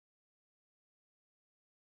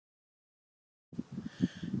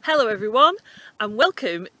Hello everyone, and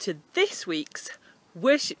welcome to this week's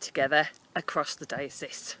Worship Together across the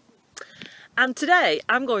diocese. And today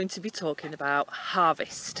I'm going to be talking about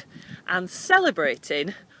harvest and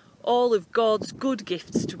celebrating all of God's good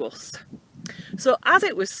gifts to us. So as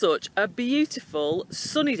it was such a beautiful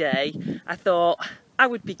sunny day, I thought I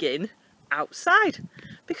would begin outside,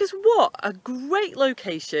 because what a great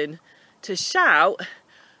location to shout,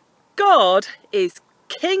 God is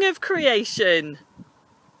King of creation!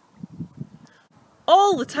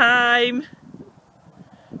 All the time.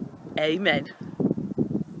 Amen.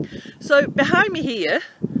 So behind me here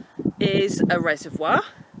is a reservoir,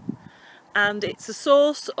 and it's a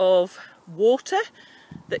source of water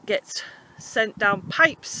that gets sent down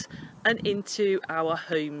pipes and into our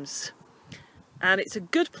homes. And it's a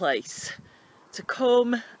good place to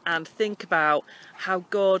come and think about how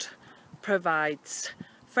God provides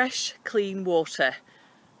fresh, clean water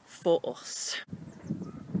for us.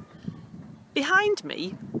 Behind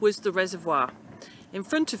me was the reservoir. In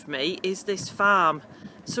front of me is this farm,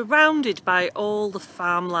 surrounded by all the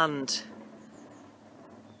farmland.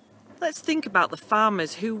 Let's think about the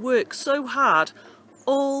farmers who work so hard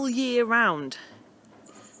all year round,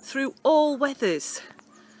 through all weathers,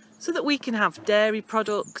 so that we can have dairy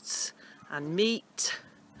products and meat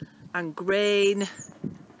and grain.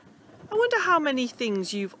 I wonder how many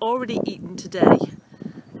things you've already eaten today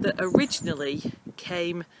that originally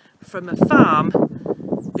came from a farm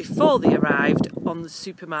before they arrived on the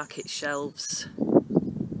supermarket shelves.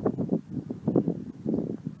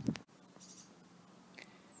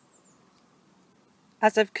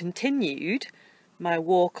 As I've continued my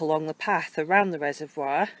walk along the path around the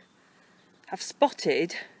reservoir, I've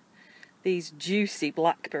spotted these juicy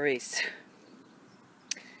blackberries.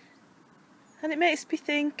 And it makes me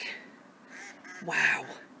think, wow,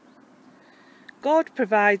 God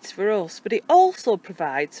provides for us, but he also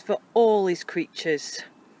provides for all his creatures,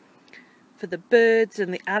 for the birds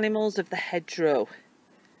and the animals of the hedgerow.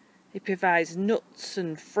 He provides nuts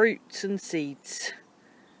and fruits and seeds.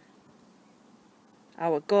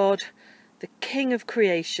 Our God, the King of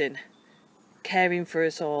creation, caring for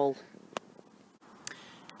us all.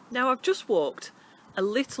 Now I've just walked a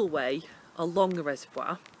little way along the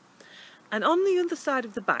reservoir, and on the other side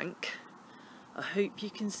of the bank, I hope you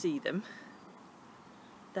can see them,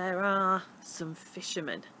 there are some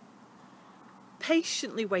fishermen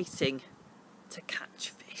patiently waiting to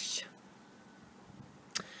catch fish.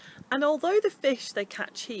 And although the fish they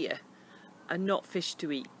catch here are not fish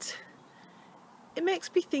to eat, it makes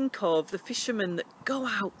me think of the fishermen that go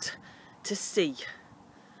out to sea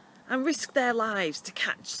and risk their lives to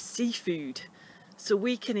catch seafood so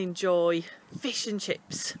we can enjoy fish and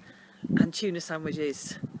chips and tuna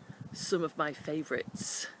sandwiches, some of my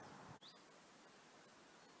favourites.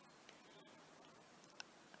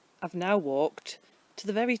 I've now walked to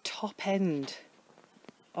the very top end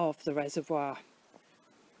of the reservoir,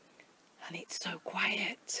 and it's so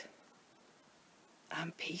quiet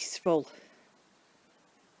and peaceful.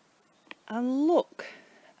 And look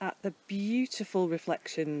at the beautiful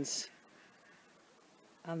reflections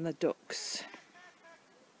and the ducks.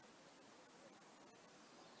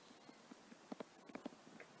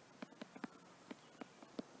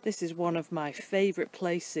 This is one of my favourite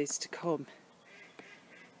places to come.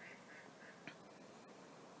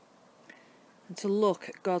 And to look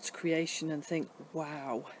at God's creation and think,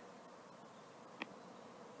 wow.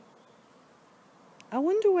 I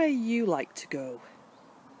wonder where you like to go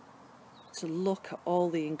to look at all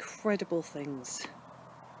the incredible things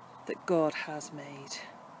that God has made.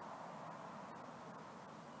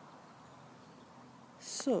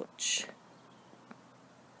 Such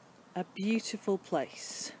a beautiful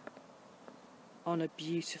place on a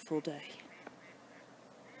beautiful day.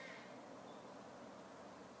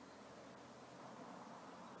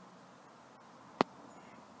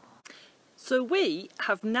 So we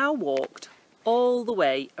have now walked all the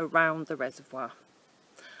way around the reservoir,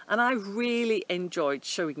 and I really enjoyed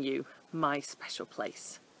showing you my special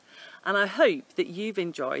place. And I hope that you've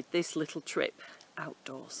enjoyed this little trip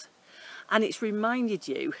outdoors, and it's reminded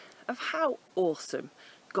you of how awesome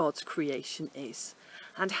God's creation is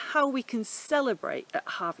and how we can celebrate at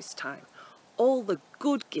harvest time all the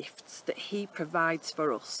good gifts that he provides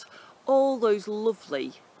for us, all those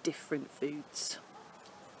lovely different foods.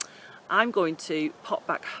 I'm going to pop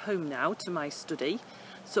back home now to my study,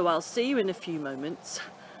 so I'll see you in a few moments,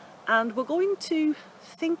 and we're going to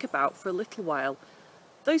think about for a little while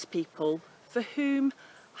those people for whom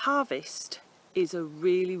harvest is a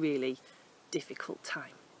really, really difficult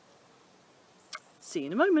time. See you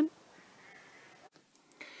in a moment.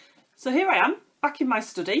 So here I am, back in my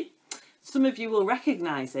study, Some of you will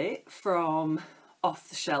recognise it from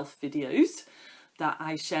off-the-shelf videos that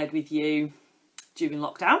I shared with you during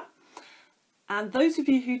lockdown. And those of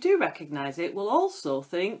you who do recognise it will also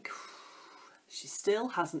think, she still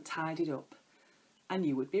hasn't tidied up. And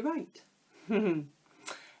you would be right.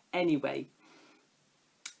 Anyway,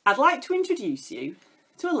 I'd like to introduce you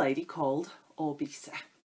to a lady called Orbisa.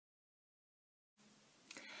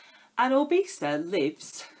 And Orbisa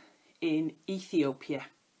lives in Ethiopia.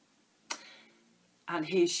 And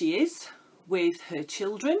here she is with her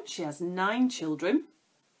children. She has 9 children.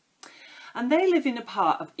 And they live in a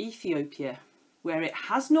part of Ethiopia where it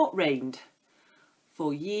has not rained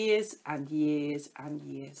for years and years and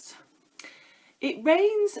years. It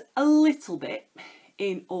rains a little bit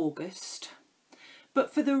in August,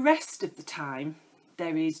 but for the rest of the time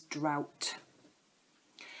there is drought.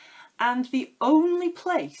 And the only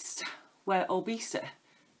place where Orbisa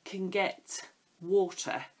can get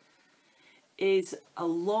water is a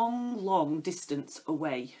long, long distance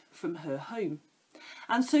away from her home.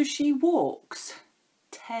 And so she walks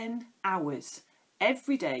 10 hours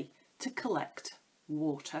every day to collect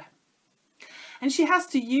water. And she has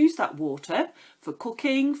to use that water for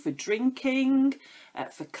cooking, for drinking,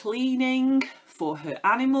 for cleaning, for her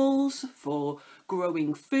animals, for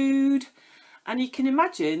growing food. And you can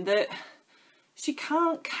imagine that she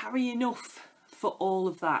can't carry enough for all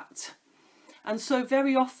of that. And so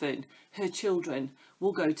very often her children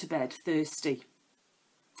will go to bed thirsty.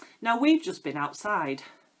 Now, we've just been outside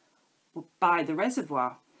by the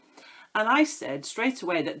reservoir, and I said straight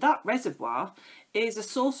away that that reservoir is a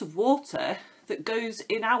source of water that goes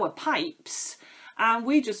in our pipes, and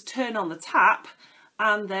we just turn on the tap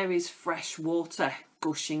and there is fresh water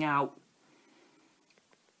gushing out.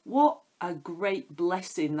 What a great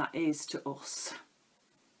blessing that is to us.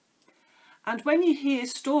 And when you hear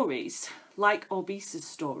stories like Orbisa's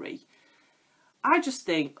story, I just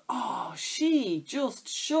think, oh, she just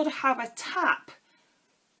should have a tap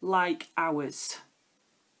like ours.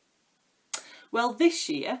 Well, this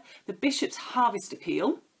year, the Bishop's Harvest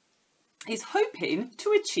Appeal is hoping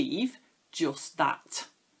to achieve just that.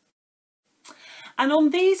 And on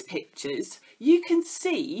these pictures, you can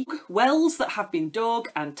see wells that have been dug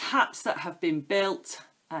and taps that have been built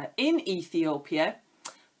in Ethiopia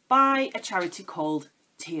by a charity called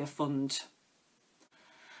Tear Fund.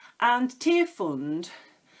 And Tear Fund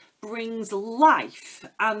brings life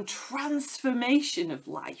and transformation of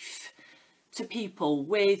life to people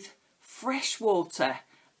with fresh water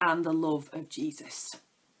and the love of Jesus.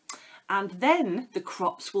 And then the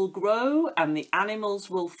crops will grow and the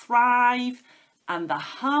animals will thrive and the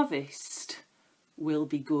harvest will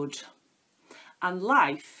be good. And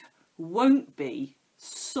life won't be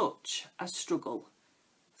such a struggle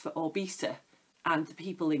for Orbisa and the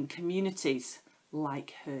people in communities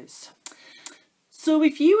like hers. So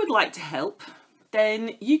if you would like to help,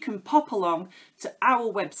 then you can pop along to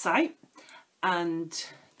our website and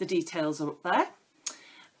the details are up there.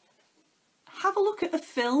 Have a look at the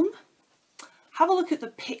film, have a look at the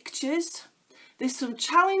pictures. There's some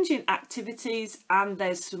challenging activities and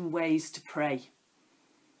there's some ways to pray.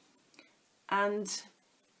 And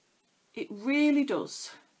it really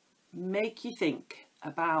does make you think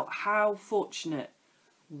about how fortunate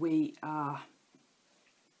we are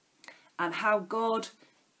and how God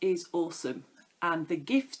is awesome and the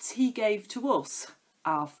gifts he gave to us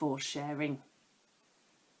are for sharing.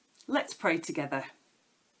 Let's pray together.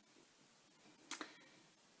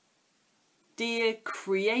 Dear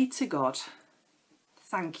Creator God,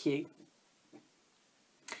 thank you.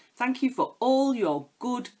 Thank you for all your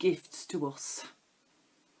good gifts to us.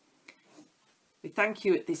 We thank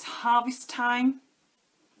you at this harvest time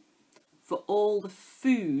for all the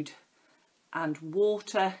food and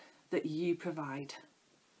water that you provide.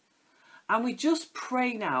 And we just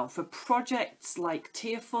pray now for projects like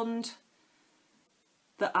Tear Fund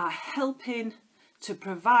that are helping to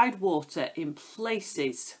provide water in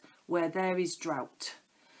places where there is drought,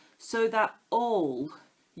 so that all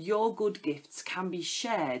your good gifts can be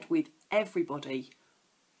shared with everybody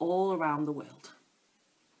all around the world.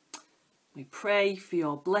 We pray for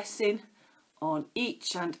your blessing on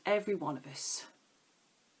each and every one of us.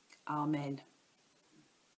 Amen.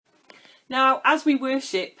 Now, as we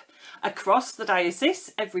worship across the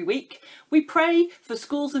diocese every week, we pray for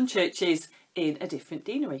schools and churches in a different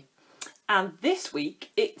deanery. And this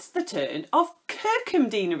week it's the turn of Kirkham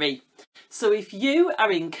Deanery. So if you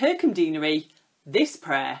are in Kirkham Deanery, this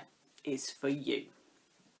prayer is for you.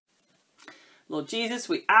 Lord Jesus,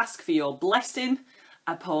 we ask for your blessing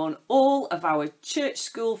upon all of our church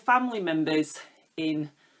school family members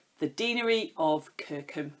in the Deanery of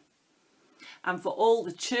Kirkham. and for all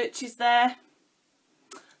the churches there,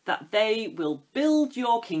 that they will build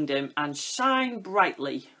your kingdom and shine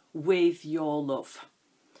brightly with your love.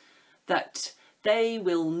 That they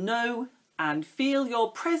will know and feel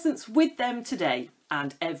your presence with them today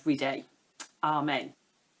and every day. Amen.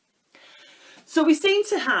 So we seem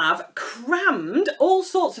to have crammed all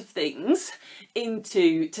sorts of things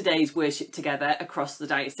into today's worship together across the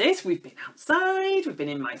diocese. We've been outside, we've been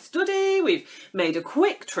in my study, we've made a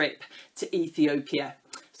quick trip to Ethiopia.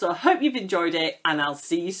 So I hope you've enjoyed it, and I'll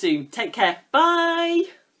see you soon. Take care. Bye.